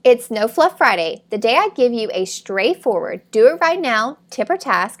It's No Fluff Friday, the day I give you a straightforward, do it right now tip or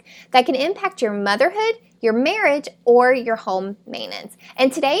task that can impact your motherhood, your marriage, or your home maintenance.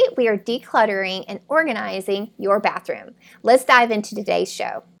 And today we are decluttering and organizing your bathroom. Let's dive into today's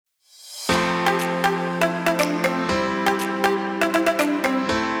show.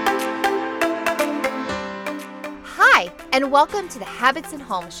 Hi, and welcome to the Habits and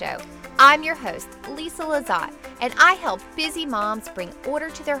Home Show. I'm your host, Lisa Lazat, and I help busy moms bring order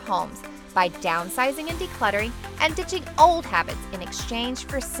to their homes by downsizing and decluttering and ditching old habits in exchange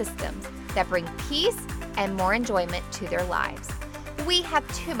for systems that bring peace and more enjoyment to their lives. We have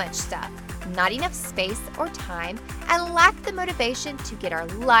too much stuff, not enough space or time, and lack the motivation to get our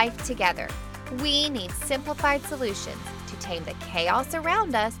life together. We need simplified solutions to tame the chaos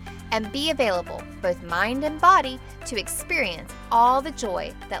around us and be available, both mind and body, to experience all the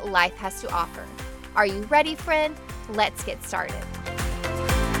joy that life has to offer. Are you ready, friend? Let's get started.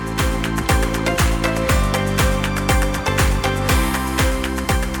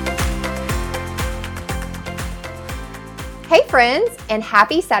 Hey friends, and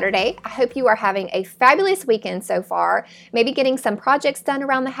happy Saturday. I hope you are having a fabulous weekend so far. Maybe getting some projects done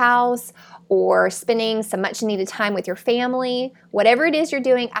around the house or spending some much needed time with your family. Whatever it is you're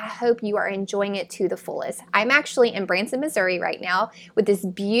doing, I hope you are enjoying it to the fullest. I'm actually in Branson, Missouri right now with this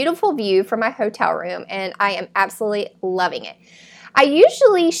beautiful view from my hotel room, and I am absolutely loving it. I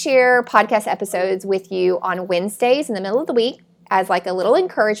usually share podcast episodes with you on Wednesdays in the middle of the week as like a little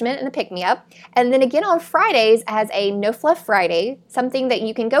encouragement and a pick-me-up. And then again on Fridays as a No Fluff Friday, something that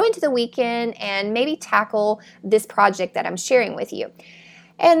you can go into the weekend and maybe tackle this project that I'm sharing with you.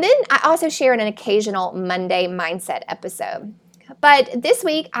 And then I also share an occasional Monday mindset episode. But this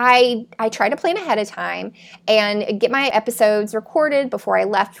week, I try to plan ahead of time and get my episodes recorded before I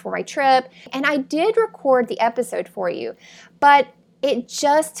left for my trip. And I did record the episode for you, but it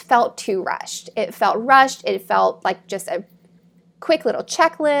just felt too rushed. It felt rushed. It felt like just a quick little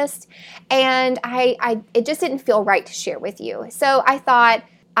checklist, and it just didn't feel right to share with you. So I thought,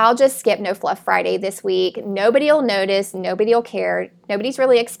 I'll just skip No Fluff Friday this week. Nobody will notice. Nobody will care. Nobody's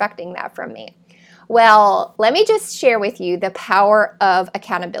really expecting that from me. Well, let me just share with you the power of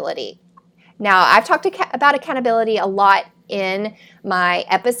accountability. Now, I've talked about accountability a lot in my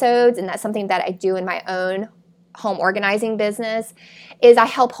episodes, and that's something that I do in my own home organizing business, is I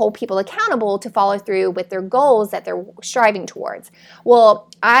help hold people accountable to follow through with their goals that they're striving towards.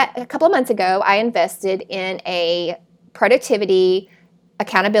 Well, a couple of months ago, I invested in a productivity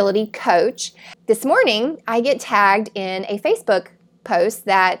accountability coach. This morning, I get tagged in a Facebook post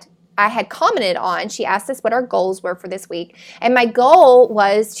that I had commented on. She asked us what our goals were for this week. And my goal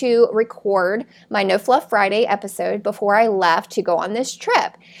was to record my No Fluff Friday episode before I left to go on this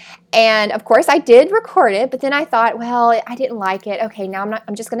trip. And of course I did record it, but then I thought, well, I didn't like it. Okay, now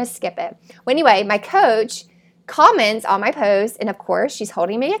I'm just going to skip it. Well, anyway, my coach comments on my post, and of course she's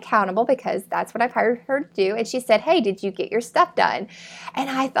holding me accountable because that's what I've hired her to do. And she said, hey, did you get your stuff done? And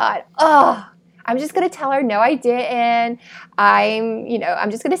I thought, I'm just going to tell her, no, I didn't. I'm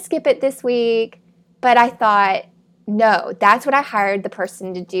just going to skip it this week. But I thought, no, that's what I hired the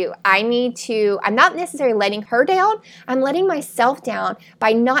person to do. I'm not necessarily letting her down. I'm letting myself down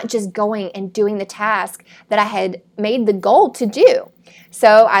by not just going and doing the task that I had made the goal to do.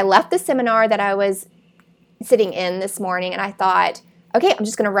 So I left the seminar that I was sitting in this morning, and I thought, okay, I'm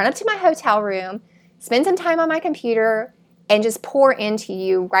just going to run up to my hotel room, spend some time on my computer, and just pour into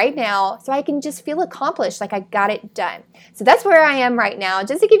you right now so I can just feel accomplished, like I got it done. So that's where I am right now,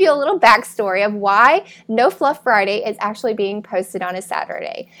 just to give you a little backstory of why No Fluff Friday is actually being posted on a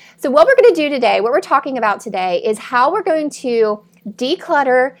Saturday. So what we're going to do today, what we're talking about today, is how we're going to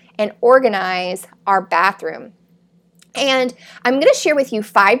declutter and organize our bathroom. And I'm going to share with you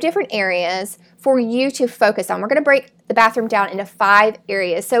 5 different areas for you to focus on. We're going to break the bathroom down into 5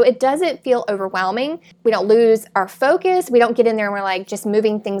 areas so it doesn't feel overwhelming. We don't lose our focus. We don't get in there and we're like just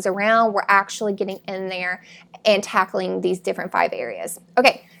moving things around. We're actually getting in there and tackling these different 5 areas.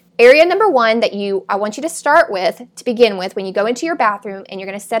 Okay, area number 1 that I want you to start with to begin with when you go into your bathroom and you're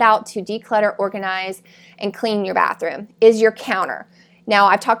going to set out to declutter, organize, and clean your bathroom is your counter. Now,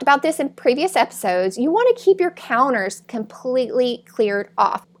 I've talked about this in previous episodes. You want to keep your counters completely cleared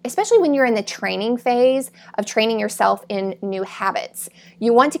off, especially when you're in the training phase of training yourself in new habits.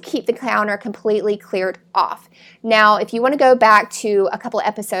 You want to keep the counter completely cleared off. Now, if you want to go back to a couple of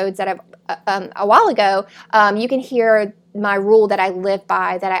episodes that a while ago, you can hear my rule that I live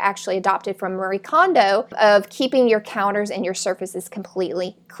by that I actually adopted from Marie Kondo of keeping your counters and your surfaces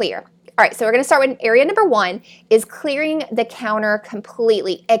completely clear. All right, so we're going to start with area number 1 is clearing the counter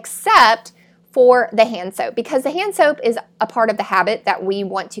completely, except for the hand soap, because the hand soap is a part of the habit that we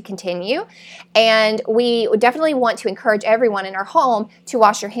want to continue, and we definitely want to encourage everyone in our home to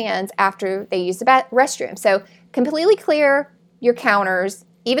wash your hands after they use the restroom. So completely clear your counters,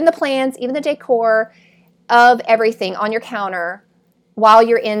 even the plants, even the decor of everything on your counter while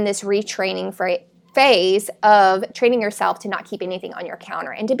you're in this retraining phase of training yourself to not keep anything on your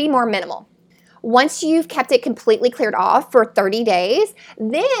counter and to be more minimal. Once you've kept it completely cleared off for 30 days,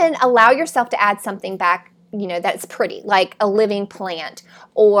 then allow yourself to add something back, that's pretty, like a living plant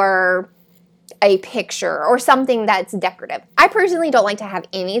or a picture or something that's decorative. I personally don't like to have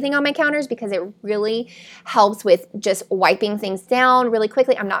anything on my counters because it really helps with just wiping things down really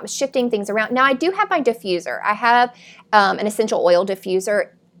quickly. I'm not shifting things around. Now, I do have my diffuser. I have an essential oil diffuser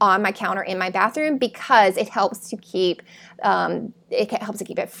on my counter in my bathroom because it helps to keep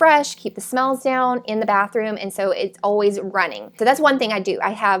it fresh, keep the smells down in the bathroom, and so it's always running. So that's one thing I do. I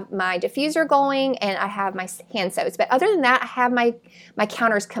have my diffuser going and I have my hand soaps, but other than that, I have my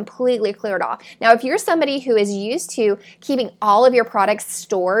counters completely cleared off. Now, if you're somebody who is used to keeping all of your products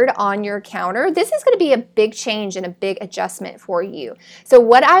stored on your counter, this is going to be a big change and a big adjustment for you. So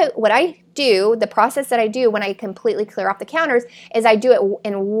what I do, the process that I do when I completely clear off the counters is I do it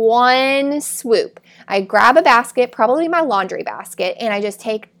in one swoop. I grab a basket, probably my laundry basket, and I just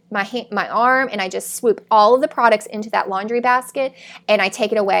take my arm and I just swoop all of the products into that laundry basket and I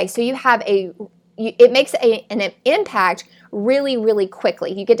take it away. So you have it makes an impact really, really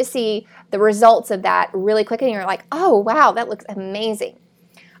quickly. You get to see the results of that really quickly and you're like, oh, wow, that looks amazing.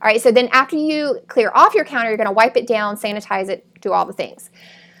 All right, so then after you clear off your counter, you're going to wipe it down, sanitize it, do all the things.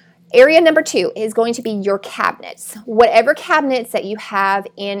 Area number 2 is going to be your cabinets. Whatever cabinets that you have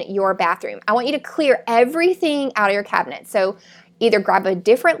in your bathroom, I want you to clear everything out of your cabinet. So either grab a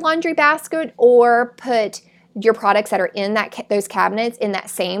different laundry basket or put your products that are in those cabinets in that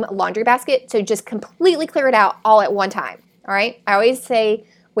same laundry basket. So just completely clear it out all at one time. All right. I always say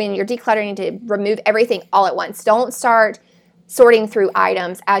when you're decluttering to remove everything all at once. Don't start sorting through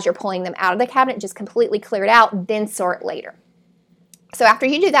items as you're pulling them out of the cabinet. Just completely clear it out, then sort later. So after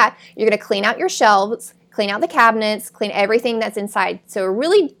you do that, you're going to clean out your shelves, clean out the cabinets, clean everything that's inside. So a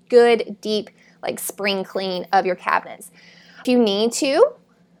really good, deep, spring clean of your cabinets. If you need to,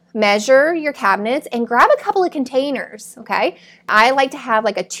 measure your cabinets and grab a couple of containers, okay? I like to have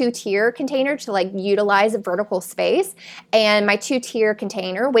a 2-tier container to utilize vertical space. And my 2-tier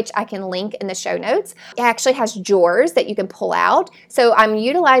container, which I can link in the show notes, it actually has drawers that you can pull out. So I'm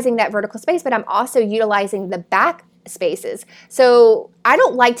utilizing that vertical space, but I'm also utilizing the back spaces. So I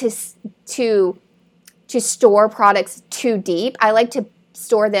don't like to store products too deep. I like to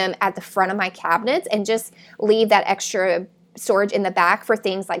store them at the front of my cabinets and just leave that extra storage in the back for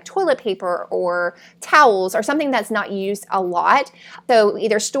things like toilet paper or towels or something that's not used a lot. So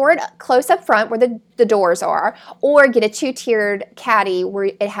either store it close up front where the doors are, or get a 2-tiered caddy where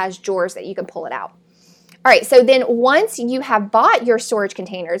it has drawers that you can pull it out. All right, so then once you have bought your storage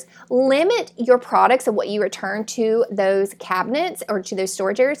containers, limit your products of what you return to those cabinets or to those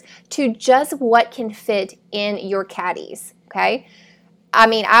storage areas to just what can fit in your caddies, okay? I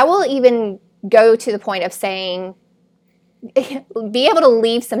mean, I will even go to the point of saying, be able to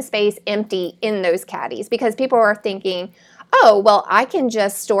leave some space empty in those caddies, because people are thinking, oh, well, I can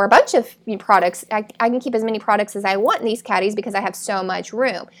just store a bunch of products. I can keep as many products as I want in these caddies because I have so much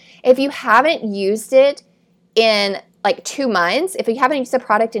room. If you haven't used it in 2 months, if you haven't used a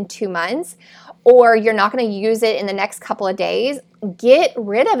product in 2 months, or you're not going to use it in the next couple of days, get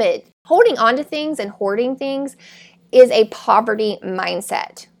rid of it. Holding on to things and hoarding things is a poverty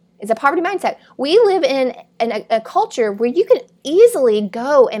mindset. It's a poverty mindset. We live in a culture where you can easily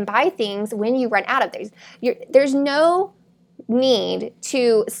go and buy things when you run out of things. There's no need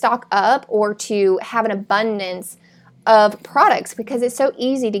to stock up or to have an abundance of products because it's so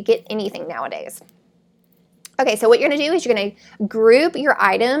easy to get anything nowadays. Okay, so what you're going to do is you're going to group your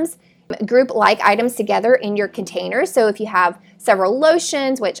items, group items together in your containers. So if you have several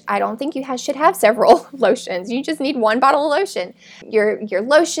lotions, which I don't think you should have several lotions, you just need one bottle of lotion. Your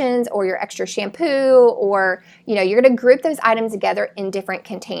lotions or your extra shampoo, or you're going to group those items together in different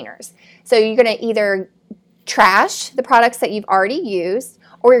containers. So you're going to either trash the products that you've already used,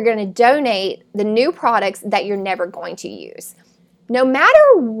 or you're going to donate the new products that you're never going to use. No matter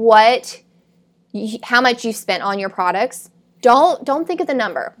how much you spent on your products, don't think of the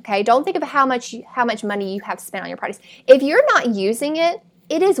number, okay? Don't think of how much money you have spent on your products. If you're not using it,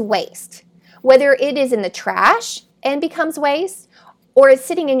 it is waste. Whether it is in the trash and becomes waste, or it's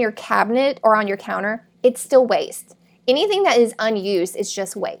sitting in your cabinet or on your counter, it's still waste. Anything that is unused is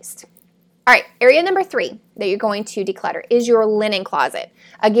just waste. All All right, area number 3 that you're going to declutter is your linen closet.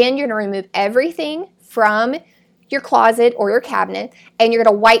 Again, you're going to remove everything from your closet or your cabinet, and you're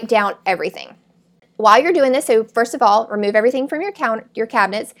going to wipe down everything. While you're doing this, so first of all, remove everything from your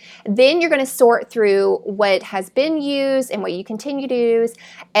cabinets. Then you're going to sort through what has been used and what you continue to use,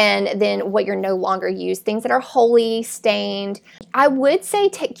 and then what you're no longer used, things that are wholly stained. I would say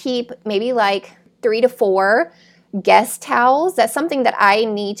keep maybe like 3 to 4 guest towels. That's something that I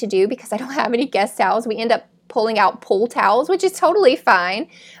need to do because I don't have any guest towels. We end up pulling out pool towels, which is totally fine.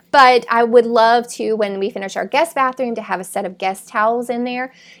 But I would love to, when we finish our guest bathroom, to have a set of guest towels in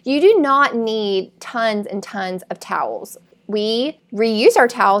there. You do not need tons and tons of towels. We reuse our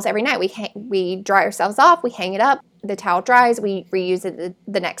towels every night. We dry ourselves off, we hang it up, the towel dries, we reuse it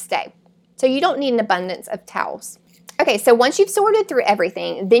the next day. So you don't need an abundance of towels. Okay, so once you've sorted through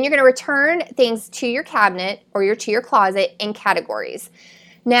everything, then you're going to return things to your cabinet or to your closet in categories.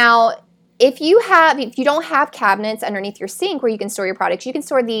 Now, if you don't have cabinets underneath your sink where you can store your products, you can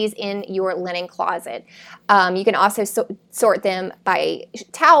store these in your linen closet. You can also sort them by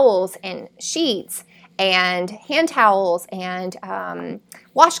towels and sheets and hand towels and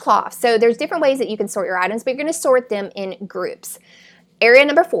washcloths. So there's different ways that you can sort your items, but you're going to sort them in groups. Area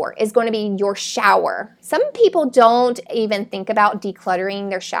number 4 is going to be your shower. Some people don't even think about decluttering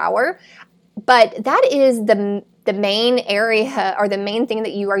their shower, but that is the main area or the main thing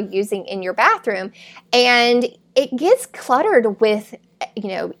that you are using in your bathroom, and it gets cluttered with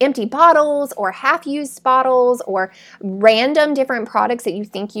empty bottles or half-used bottles or random different products that you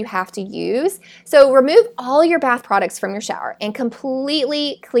think you have to use. So remove all your bath products from your shower and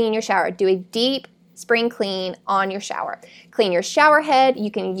completely clean your shower. Do a deep spring clean on your shower. Clean your shower head.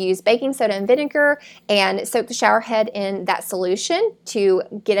 You can use baking soda and vinegar and soak the shower head in that solution to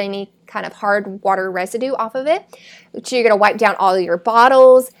get any kind of hard water residue off of it. So you're going to wipe down all of your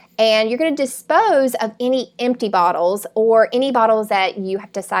bottles, and you're going to dispose of any empty bottles or any bottles that you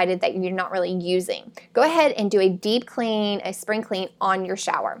have decided that you're not really using. Go ahead and do a deep clean, a spring clean on your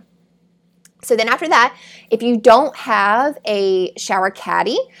shower. So then after that, if you don't have a shower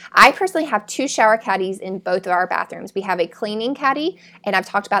caddy, I personally have 2 shower caddies in both of our bathrooms. We have a cleaning caddy, and I've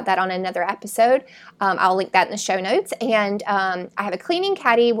talked about that on another episode. I'll link that in the show notes. And I have a cleaning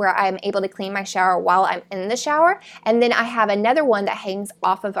caddy where I'm able to clean my shower while I'm in the shower. And then I have another one that hangs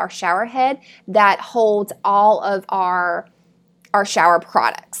off of our shower head that holds all of our shower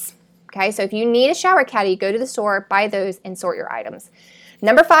products. Okay, so if you need a shower caddy, go to the store, buy those, and sort your items.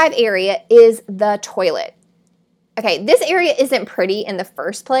 Number 5 area is the toilet. Okay, this area isn't pretty in the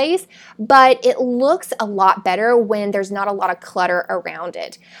first place, but it looks a lot better when there's not a lot of clutter around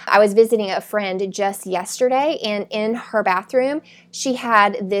it. I was visiting a friend just yesterday, and in her bathroom, she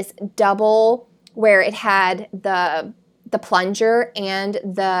had this double where it had the plunger and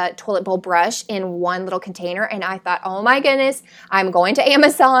the toilet bowl brush in one little container, and I thought, oh my goodness, I'm going to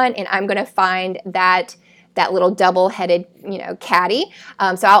Amazon and I'm going to find that little double-headed, caddy.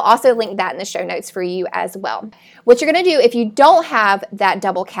 So I'll also link that in the show notes for you as well. What you're going to do if you don't have that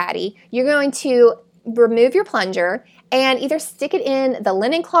double caddy, you're going to remove your plunger and either stick it in the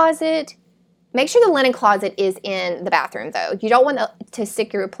linen closet. Make sure the linen closet is in the bathroom, though. You don't want to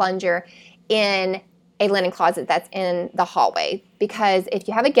stick your plunger in a linen closet that's in the hallway, because if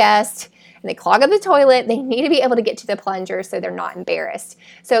you have a guest and they clog up the toilet, they need to be able to get to the plunger so they're not embarrassed.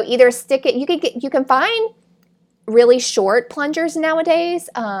 So either stick it. You can find really short plungers nowadays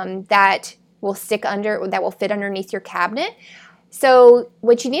that will fit underneath your cabinet. So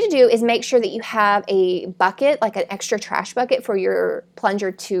what you need to do is make sure that you have a bucket, like an extra trash bucket for your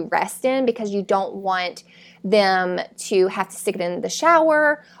plunger to rest in, because you don't want them to have to stick it in the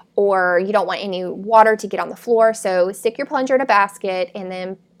shower, or you don't want any water to get on the floor. So stick your plunger in a basket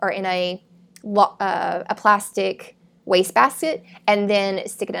or in a plastic wastebasket, and then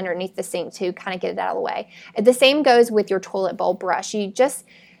stick it underneath the sink to kind of get it out of the way. The same goes with your toilet bowl brush.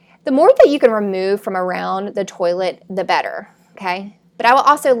 The more that you can remove from around the toilet, the better, okay? But I will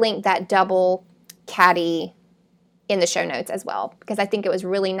also link that double caddy in the show notes as well, because I think it was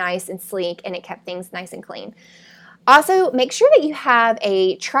really nice and sleek, and it kept things nice and clean. Also, make sure that you have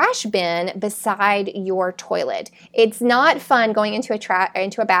a trash bin beside your toilet. It's not fun going into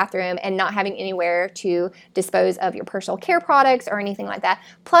a bathroom and not having anywhere to dispose of your personal care products or anything like that.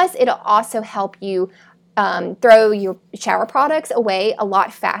 Plus, it'll also help you throw your shower products away a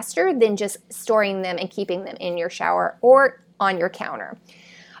lot faster than just storing them and keeping them in your shower or on your counter.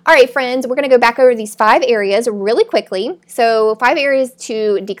 All right, friends, we're going to go back over these 5 areas really quickly. So 5 areas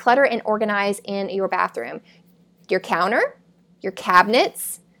to declutter and organize in your bathroom: your counter, your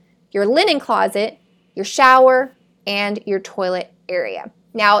cabinets, your linen closet, your shower, and your toilet area.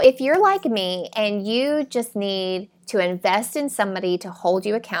 Now, if you're like me and you just need to invest in somebody to hold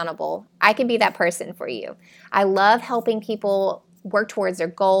you accountable, I can be that person for you. I love helping people work towards their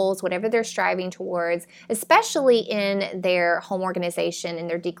goals, whatever they're striving towards, especially in their home organization and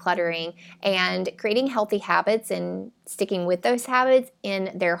their decluttering and creating healthy habits and sticking with those habits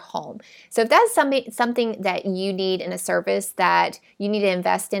in their home. So if that's something that you need in a service that you need to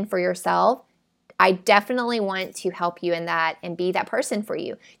invest in for yourself, I definitely want to help you in that and be that person for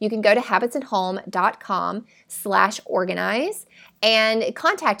you. You can go to habitsandhome.com/organize and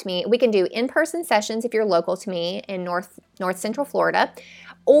contact me. We can do in-person sessions if you're local to me in North Central Florida,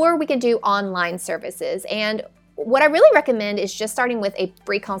 or we can do online services. And what I really recommend is just starting with a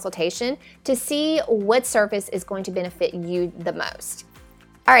free consultation to see what service is going to benefit you the most.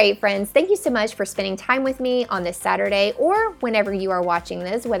 All right, friends, thank you so much for spending time with me on this Saturday or whenever you are watching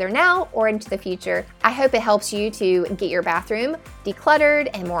this, whether now or into the future. I hope it helps you to get your bathroom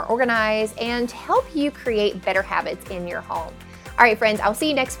decluttered and more organized and help you create better habits in your home. All right, friends, I'll see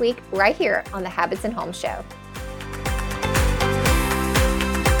you next week right here on the Habits and Home Show.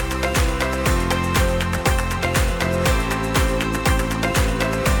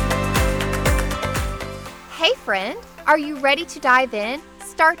 Hey, friend, are you ready to dive in?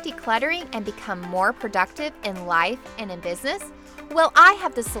 Start decluttering and become more productive in life and in business? Well, I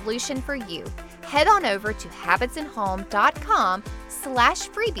have the solution for you. Head on over to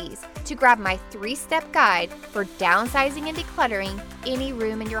habitsandhome.com/freebies to grab my 3-step guide for downsizing and decluttering any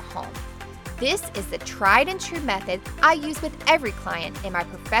room in your home. This is the tried and true method I use with every client in my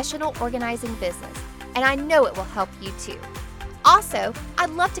professional organizing business, and I know it will help you too. Also, I'd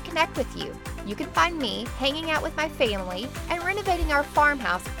love to connect with you. You can find me hanging out with my family and renovating our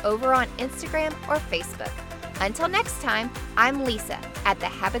farmhouse over on Instagram or Facebook. Until next time, I'm Lisa at the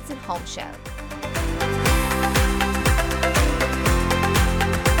Habits and Home Show.